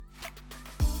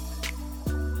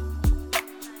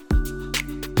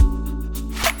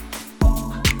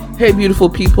Hey, beautiful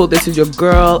people, this is your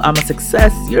girl. I'm a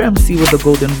success, your MC with the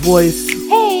golden voice.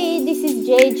 Hey, this is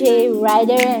JJ,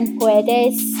 writer and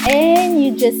poetess, and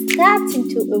you just tapped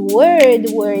into a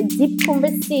world where deep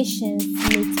conversations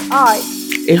meet art.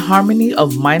 A harmony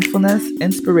of mindfulness,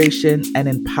 inspiration, and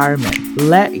empowerment.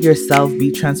 Let yourself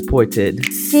be transported.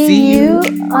 See you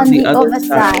on the other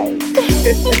side.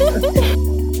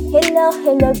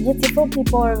 Hello, beautiful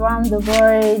people around the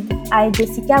world. I,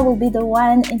 Jessica, will be the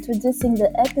one introducing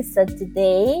the episode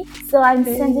today. So I'm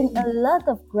sending a lot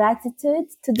of gratitude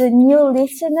to the new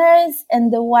listeners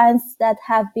and the ones that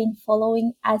have been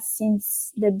following us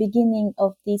since the beginning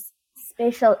of this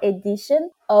special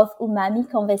edition of Umami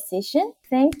Conversation.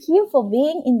 Thank you for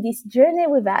being in this journey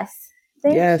with us.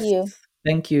 Thank you.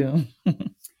 Thank you.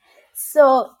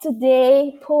 So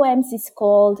today, poems is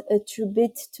called A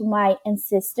Tribute to My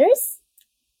Ancestors.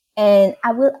 And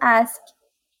I will ask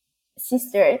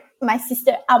my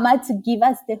sister Amma to give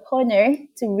us the honor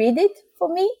to read it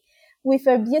for me with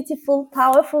her beautiful,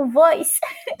 powerful voice.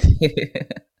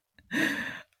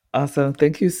 Awesome.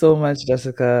 Thank you so much,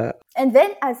 Jessica. And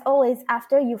then, as always,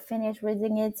 after you finish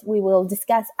reading it, we will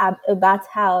discuss about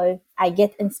how I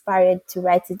get inspired to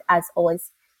write it as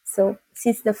always. So,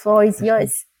 sis, the floor is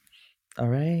yours. All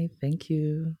right. Thank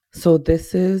you. So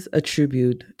this is a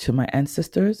tribute to my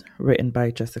ancestors written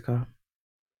by Jessica.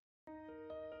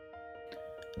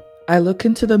 I look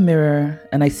into the mirror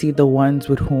and I see the ones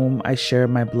with whom I share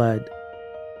my blood.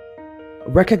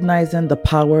 Recognizing the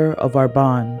power of our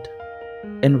bond,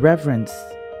 in reverence,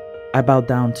 I bow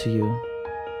down to you.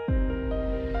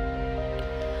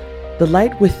 The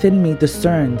light within me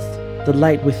discerns the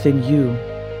light within you.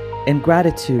 In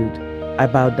gratitude, I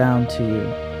bow down to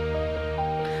you.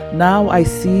 Now I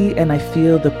see and I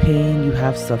feel the pain you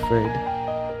have suffered.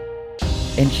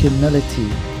 In humility,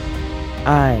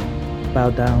 I bow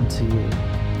down to you.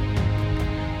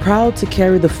 Proud to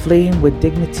carry the flame with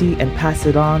dignity and pass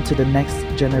it on to the next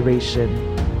generation.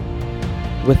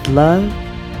 With love,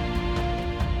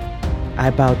 I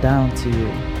bow down to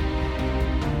you.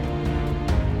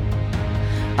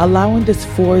 Allowing this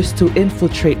force to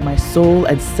infiltrate my soul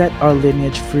and set our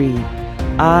lineage free,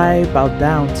 I bow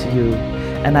down to you.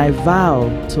 And I vow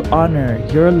to honor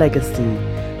your legacy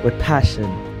with passion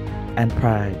and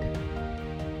pride.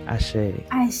 Ashe.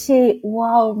 Ashe,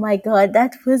 wow, my God,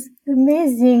 that was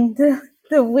amazing.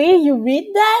 The way you read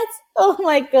that, oh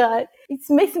my God. It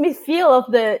makes me feel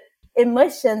of the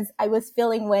emotions I was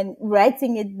feeling when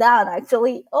writing it down,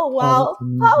 actually. Oh, wow,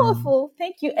 powerful.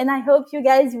 Thank you. And I hope you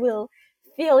guys will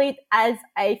feel it as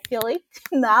I feel it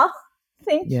now.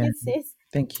 Thank you, sis.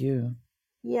 Thank you.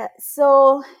 Yeah,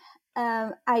 so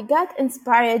I got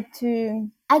inspired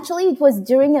actually, it was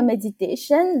during a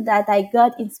meditation that I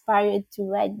got inspired to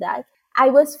write that. I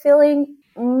was feeling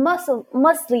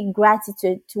mostly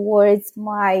gratitude towards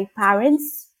my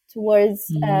parents, towards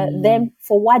them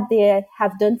for what they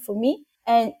have done for me,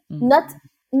 and not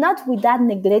without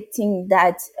neglecting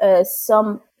that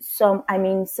some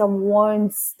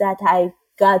wounds that I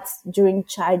got during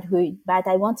childhood, but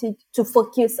I wanted to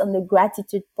focus on the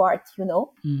gratitude part,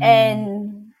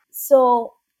 and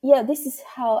so, yeah, this is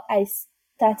how I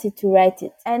started to write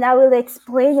it. And I will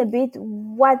explain a bit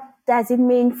what does it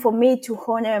mean for me to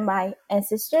honor my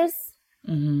ancestors.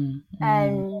 And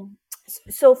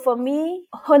so for me,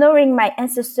 honoring my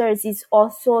ancestors is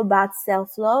also about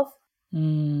self-love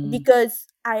because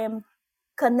I am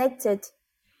connected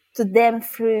to them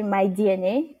through my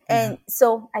DNA. And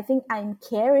so I think I'm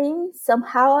carrying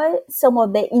somehow some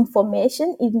of the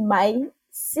information in my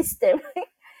system.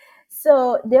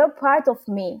 So they're part of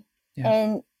me. Yeah.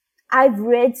 And I've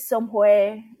read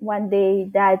somewhere one day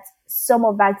that some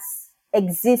of us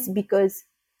exist because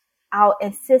our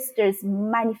ancestors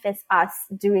manifest us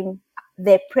during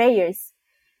their prayers.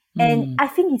 And I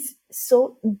think it's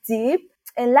so deep.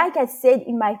 And like I said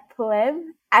in my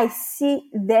poem, I see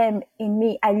them in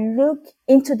me. I look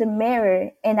into the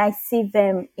mirror and I see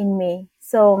them in me.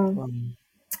 So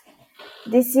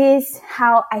this is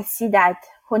how I see that.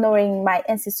 Honoring my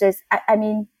ancestors. I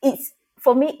mean,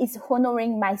 for me, it's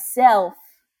honoring myself.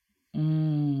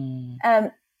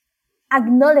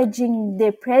 Acknowledging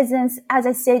their presence, as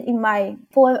I said in my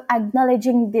poem,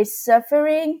 acknowledging their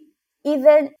suffering.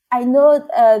 Even I know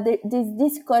there's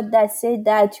this quote that said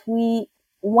that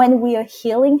when we are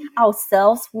healing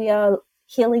ourselves, we are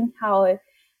healing our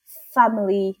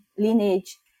family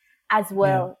lineage as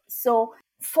well. Yeah. So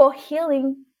for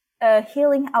healing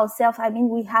ourselves, I mean,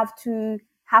 we have to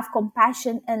have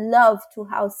compassion and love to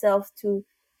ourselves to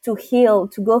heal,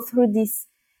 to go through this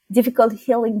difficult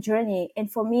healing journey.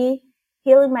 And for me,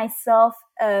 healing myself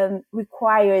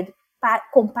required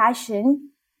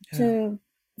compassion to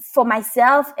for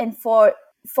myself and for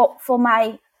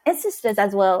my ancestors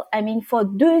as well. I mean, for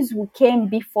those who came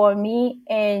before me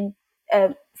and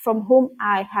from whom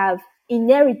I have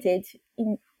inherited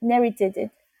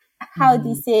it. How do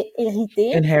you say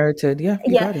hérité? Inherited. Yeah,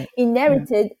 you Yeah, got it. Yeah.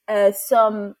 inherited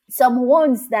some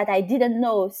wounds that I didn't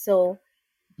know. So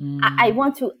I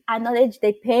want to acknowledge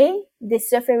the pain, the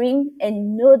suffering,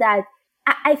 and know that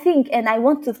I think, and I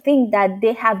want to think that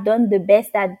they have done the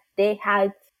best that they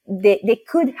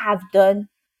could have done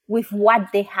with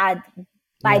what they had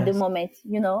by the Yes. moment,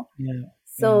 you know. Yeah. Yeah.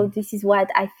 So this is what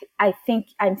I think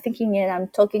I'm thinking, and I'm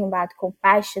talking about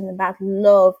compassion, about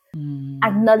love,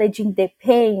 acknowledging the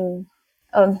pain.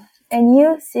 And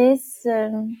you, sis,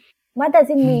 what does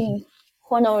it mean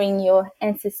honoring your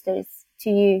ancestors to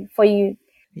you, for you?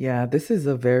 Yeah, this is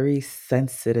a very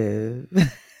sensitive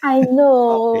I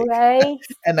know, topic, right?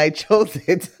 and I chose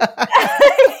it. Yeah,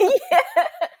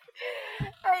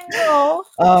 I know.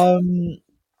 um,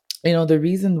 the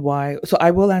reason why, so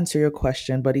I will answer your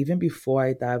question, but even before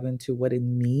I dive into what it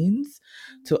means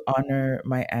to honor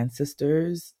my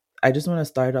ancestors, I just want to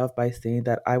start off by saying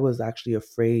that I was actually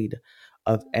afraid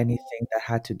of anything that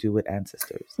had to do with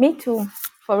ancestors. Me too.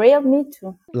 For real, me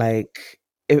too. Like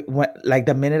like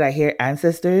the minute I hear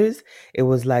ancestors, it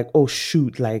was like, oh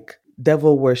shoot, like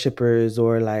devil worshippers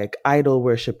or like idol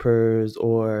worshippers,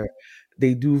 or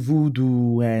they do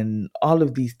voodoo and all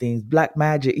of these things, black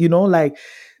magic, like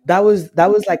that was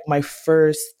like my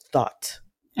first thought,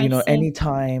 I see.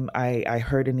 anytime I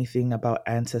heard anything about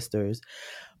ancestors.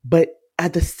 But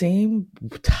at the same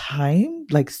time,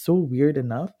 like, so weird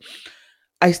enough,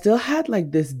 I still had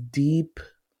like this deep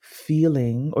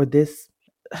feeling, or this,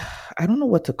 I don't know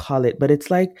what to call it, but it's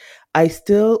like I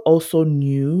still also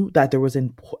knew that there was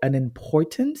an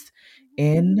importance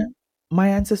in my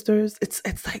ancestors. It's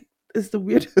like, it's the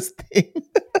weirdest thing.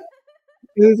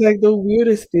 It was like the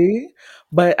weirdest thing.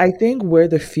 But I think where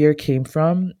the fear came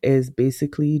from is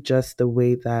basically just the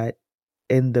way that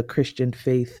in the Christian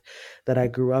faith that I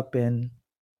grew up in,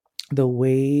 the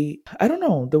way, I don't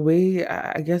know, the way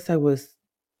I guess I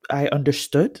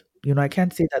understood. I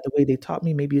can't say that the way they taught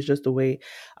me, maybe it's just the way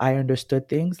I understood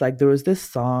things. Like there was this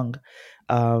song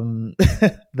um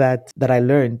that I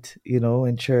learned,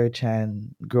 in church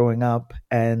and growing up,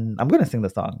 and I'm gonna sing the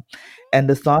song. And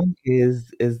the song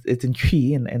is it's in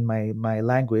Cree, in my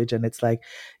language, and it's like,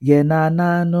 yeah na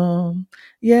na no,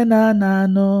 yeah na na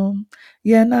no,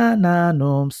 yeah na na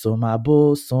no, so my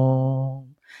bo song.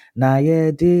 Na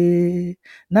ye de,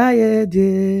 na ye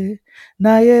de,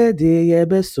 na ye de ye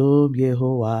besom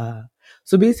Yehovah.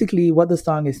 So basically, what the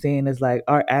song is saying is like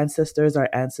our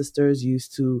ancestors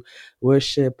used to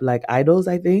worship like idols,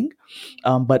 I think.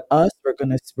 But us,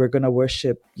 we're gonna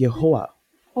worship Yehovah.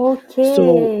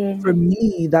 So Okay. for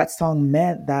me, that song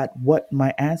meant that what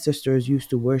my ancestors used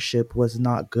to worship was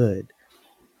not good,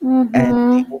 and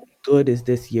the Mm-hmm. only good is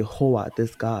this Yehovah,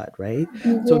 this God, right?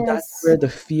 So that's Yes. where the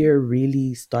fear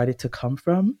really started to come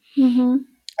from. Mm-hmm.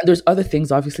 And there's other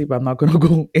things, obviously, but I'm not going to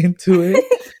go into it.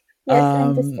 Yes, I Um,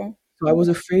 understand. so I was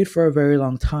afraid for a very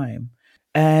long time.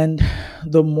 And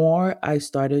the more I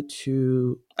started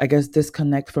to, I guess,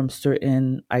 disconnect from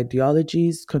certain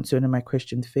ideologies concerning my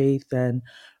Christian faith and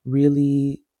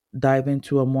really dive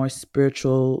into a more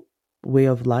spiritual way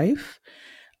of life,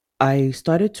 I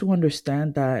started to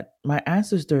understand that my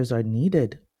ancestors are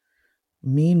needed.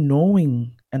 Me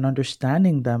knowing and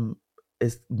understanding them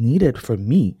is needed for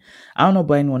me. I don't know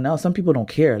about anyone else. Some people don't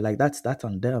care. Like that's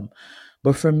on them.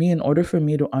 But for me, in order for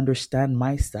me to understand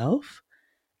myself,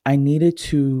 I needed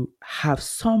to have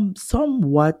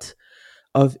somewhat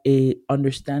of a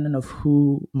understanding of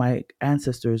who my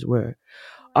ancestors were.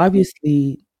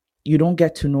 Obviously, you don't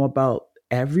get to know about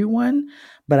everyone,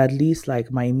 but at least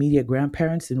like my immediate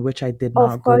grandparents, in which I did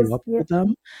Of not grow course. up Yeah. with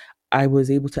them, I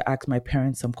was able to ask my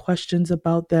parents some questions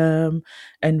about them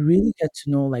and really get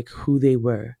to know like who they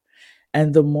were.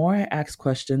 And the more I asked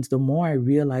questions, the more I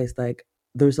realized like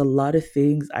there's a lot of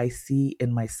things I see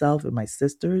in myself and my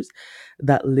sisters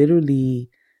that literally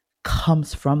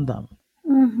comes from them,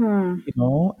 Mm-hmm.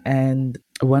 and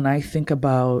when I think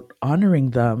about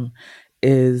honoring them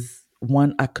is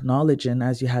one, acknowledging,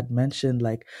 as you had mentioned,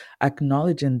 like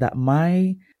acknowledging that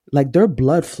like their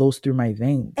blood flows through my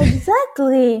veins.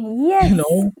 Exactly. you Yes.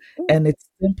 know and it's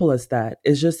simple as that.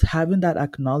 It's just having that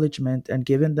acknowledgement and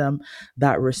giving them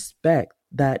that respect,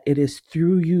 that it is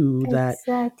through you that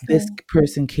this Exactly.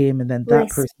 person came, and then that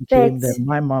person came, then Respect.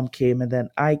 my mom came, and then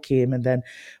I came, and then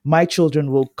my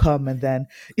children will come, and then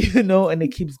and it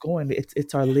keeps going.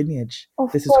 It's our lineage.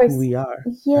 Of This is who course. we are,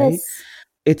 right? Yes.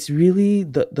 It's really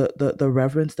the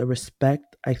reverence, the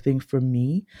respect, I think, for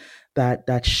me,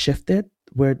 that shifted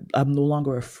where I'm no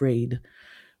longer afraid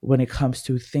when it comes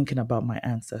to thinking about my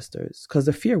ancestors, because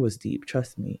the fear was deep,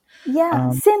 trust me. Yeah,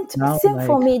 um Now, same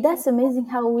for like, me. That's amazing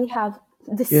how we have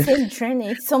the yeah. same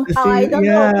journey. Somehow, I See,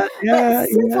 don't know. yeah, But yeah,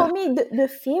 same yeah, for me. The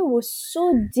fear was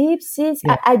so deep, sis.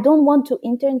 yeah, I don't want to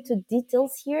enter into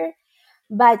details here,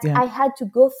 but yeah, I had to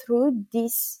go through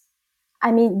this.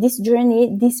 I mean, this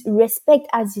journey, this respect,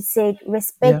 as you said,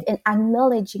 yeah, respect and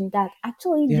acknowledging that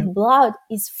actually the yeah. blood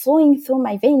is flowing through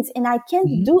my veins and I can't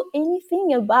Mhm. do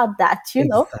anything about that, you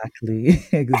know? Exactly.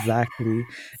 Exactly.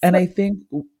 And So, I think,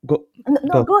 go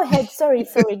no, go. go ahead. Sorry,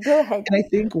 go ahead. And I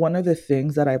think one of the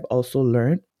things that I've also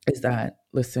learned is that,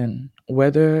 listen,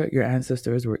 whether your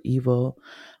ancestors were evil,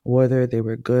 whether they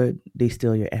were good, they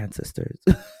still your ancestors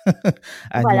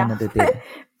at the end Voila. of the day.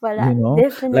 Voila.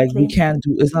 Like, we Definitely. can't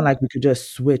do, it's not like we could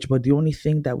just switch, but the only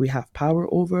thing that we have power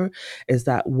over is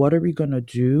that what are we going to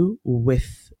do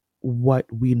with what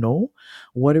we know?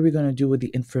 What are we going to do with the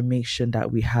information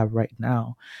that we have right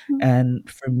now? And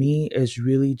for me, is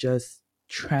really just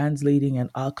translating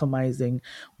and alchemizing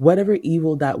whatever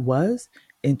evil that was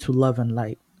into love and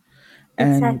light.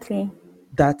 And Exactly.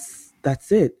 that's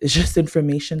it. It's just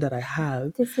information that I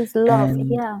have. This is love. And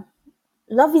Yeah.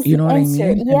 Love is you the know what I answer.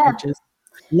 mean? And I Yeah. just,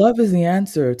 love is the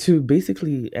answer to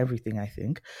basically everything, I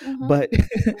think. Hmm. But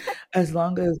as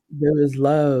long as there is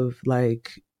love,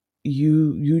 like,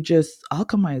 you just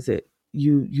alchemize it.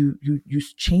 You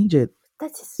change it.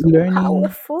 That is so Learning,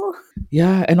 powerful.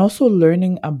 yeah, and also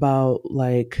learning about,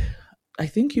 like, I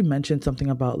think you mentioned something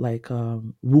about, like,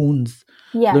 wounds,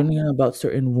 Yeah. learning about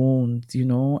certain wounds,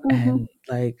 Hmm. and,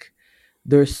 like,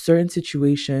 there's certain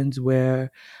situations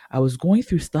where I was going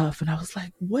through stuff and I was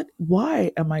like,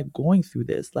 why am I going through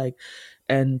this? Like,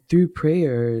 and through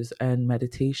prayers and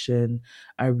meditation,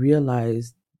 I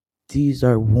realized these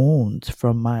are wounds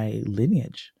from my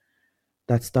lineage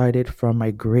that started from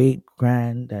my great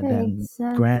grand, and then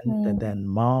grand, and Exactly. then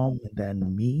mom, and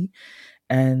then me.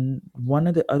 And one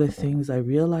of the other things I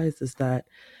realized is that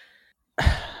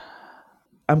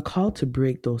I'm called to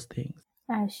break those things.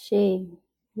 Ashe.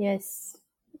 Yes.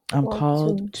 I'm Called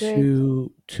called to break.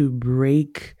 to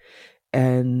break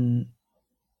and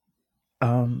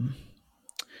um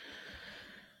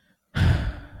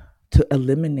to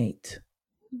eliminate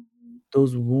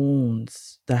those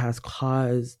wounds that has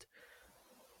caused,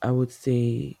 I would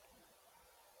say,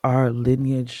 our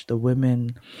lineage, the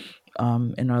women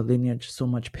in our lineage, so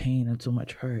much pain and so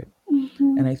much hurt.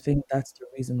 Hmm. And I think that's the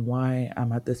reason why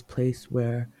I'm at this place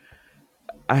where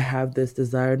I have this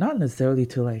desire, not necessarily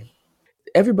to, like,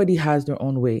 everybody has their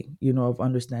own way, of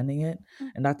understanding it,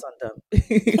 and that's on them.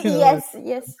 Yes,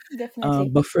 yes, definitely.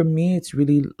 But for me, it's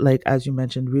really, like, as you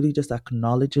mentioned, really just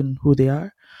acknowledging who they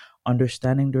are,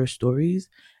 understanding their stories,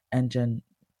 and then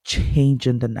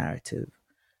changing the narrative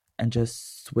and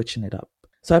just switching it up.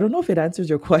 So I don't know if it answers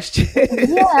your question.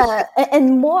 Yeah,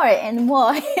 and more and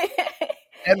more.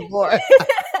 And more.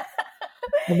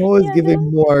 I'm always Yeah,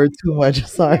 giving more too much.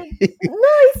 Sorry. yeah. No,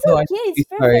 it's No, I okay. should It's be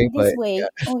sorry, perfect this but way.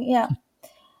 Oh, yeah.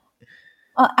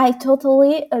 I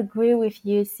totally agree with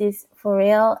you, sis, for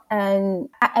real. And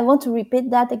I want to repeat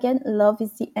that again. Love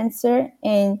is the answer.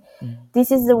 And mm,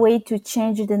 this is the way to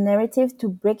change the narrative, to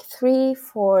break free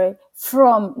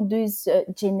from these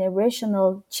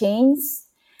generational chains.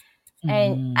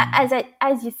 And mhm,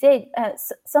 as you said,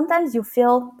 sometimes you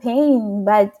feel pain,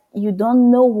 but you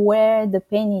don't know where the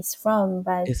pain is from.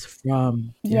 But it's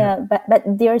from, yeah, yeah, but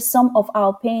there are some of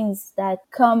our pains that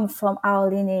come from our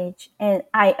lineage, and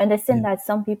I yeah, understand that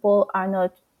some people are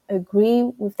not agree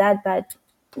with that, but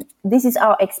this is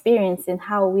our experience and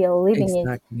how we are living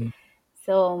it. exactly,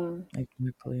 So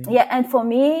exactly. yeah, and for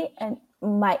me and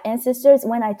my ancestors,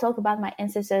 when I talk about my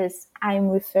ancestors, I'm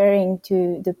referring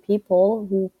to the people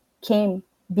who came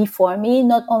before me,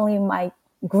 not only my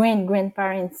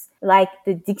grandparents, like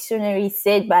the dictionary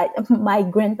said, but my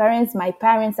grandparents, my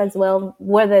parents as well,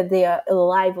 whether they are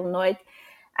alive or not.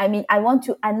 I mean, I want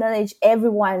to acknowledge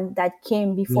everyone that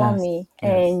came before Yes, me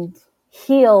yes, and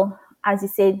heal, as you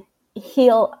said,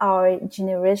 heal our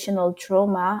generational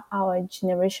trauma, our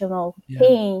generational yeah,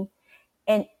 pain,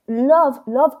 and love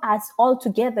us all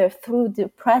together through the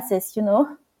process,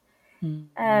 mhm,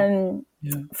 um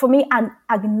yeah, for me, and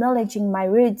acknowledging my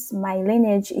roots, my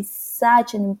lineage is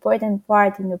such an important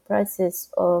part in the process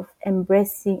of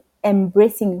embracing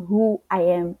who I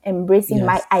am, embracing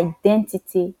my yes,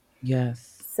 identity.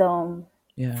 yes, So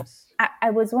yes.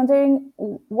 I was wondering,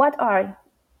 what are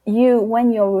you,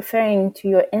 when you're referring to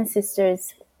your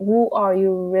ancestors, who are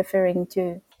you referring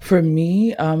to? For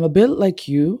me, a bit like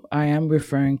you, I am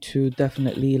referring to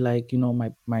definitely like,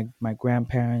 my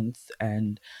grandparents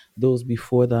and those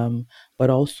before them, but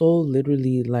also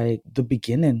literally like the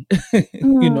beginning,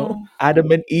 Mm.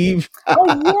 Adam and Eve. Oh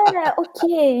yeah,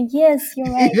 okay. Yes,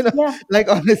 you're right. you know, Yeah, like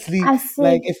honestly, I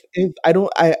like see. if I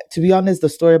don't, to be honest, the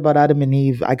story about Adam and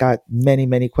Eve, I got many,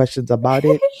 many questions about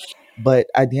it. But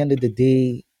at the end of the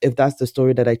day, if that's the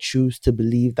story that I choose to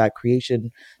believe that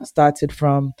creation started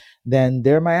from, then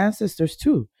they're my ancestors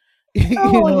too. You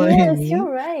Oh know what I yes, mean?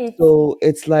 you're right. So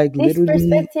it's like This literally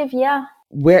perspective, yeah.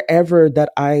 wherever that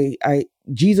I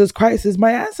Jesus Christ is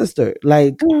my ancestor.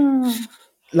 Mm.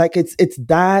 Like it's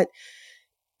that,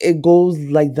 it goes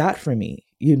like that for me,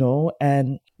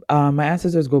 and my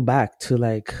ancestors go back to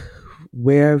like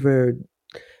wherever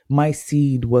my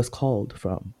seed was called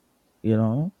from,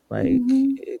 like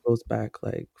Hmm. it goes back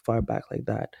like far back like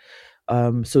that.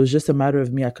 So it's just a matter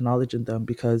of me acknowledging them,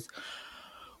 because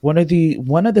one of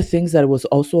the things that was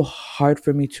also hard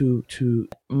for me to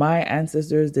my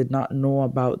ancestors did not know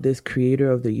about this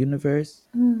creator of the universe.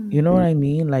 You know what I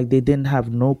mean? Like they didn't have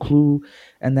no clue,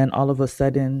 and then all of a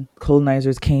sudden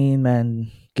colonizers came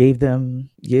and gave them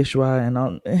Yeshua and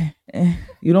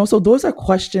all. So those are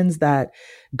questions that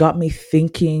got me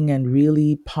thinking and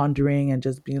really pondering and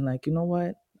just being like, you know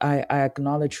what? I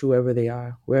acknowledge whoever they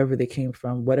are, wherever they came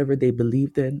from, whatever they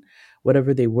believed in,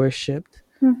 whatever they worshipped.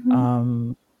 Hmm.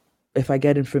 Um, if I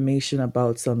get information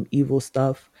about some evil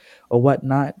stuff or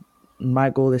whatnot, my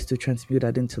goal is to transmute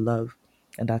that into love,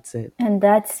 and that's it. And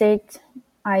that's it.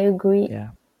 I agree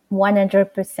Yeah.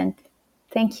 100%.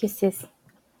 Thank you, sis.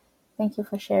 Thank you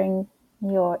for sharing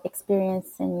your experience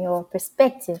and your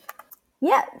perspective.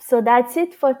 Yeah, so that's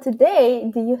it for today.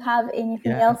 Do you have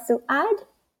anything Yeah. else to add?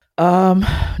 Um,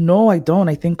 no, I don't.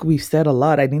 I think we've said a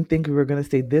lot. I didn't think we were gonna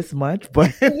say this much,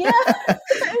 but Yeah,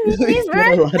 me we said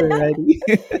a lot neither. already.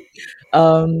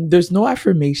 There's no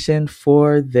affirmation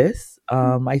for this.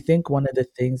 I think one of the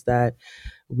things that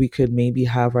we could maybe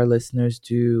have our listeners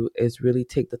do is really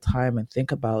take the time and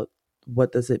think about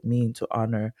what does it mean to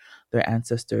honor their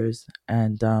ancestors.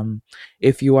 And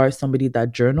if you are somebody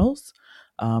that journals,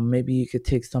 maybe you could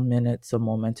take some minutes, some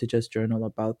moment to just journal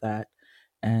about that,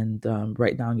 and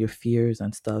write down your fears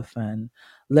and stuff, and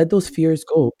let those fears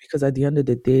go, because at the end of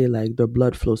the day, like, the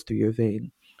blood flows through your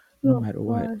vein no Of matter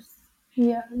what. course.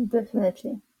 Yeah,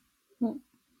 definitely.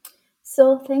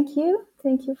 So thank you.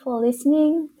 Thank you for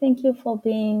listening. Thank you for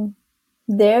being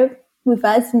there with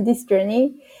us in this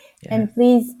journey. Yeah. And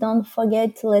please don't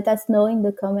forget to let us know in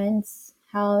the comments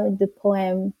how the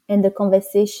poem and the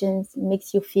conversations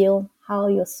makes you feel, how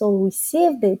your soul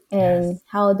received it, and Yes.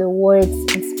 how the words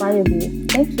inspired you.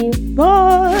 Thank you.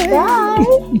 Bye.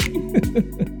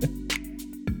 Bye.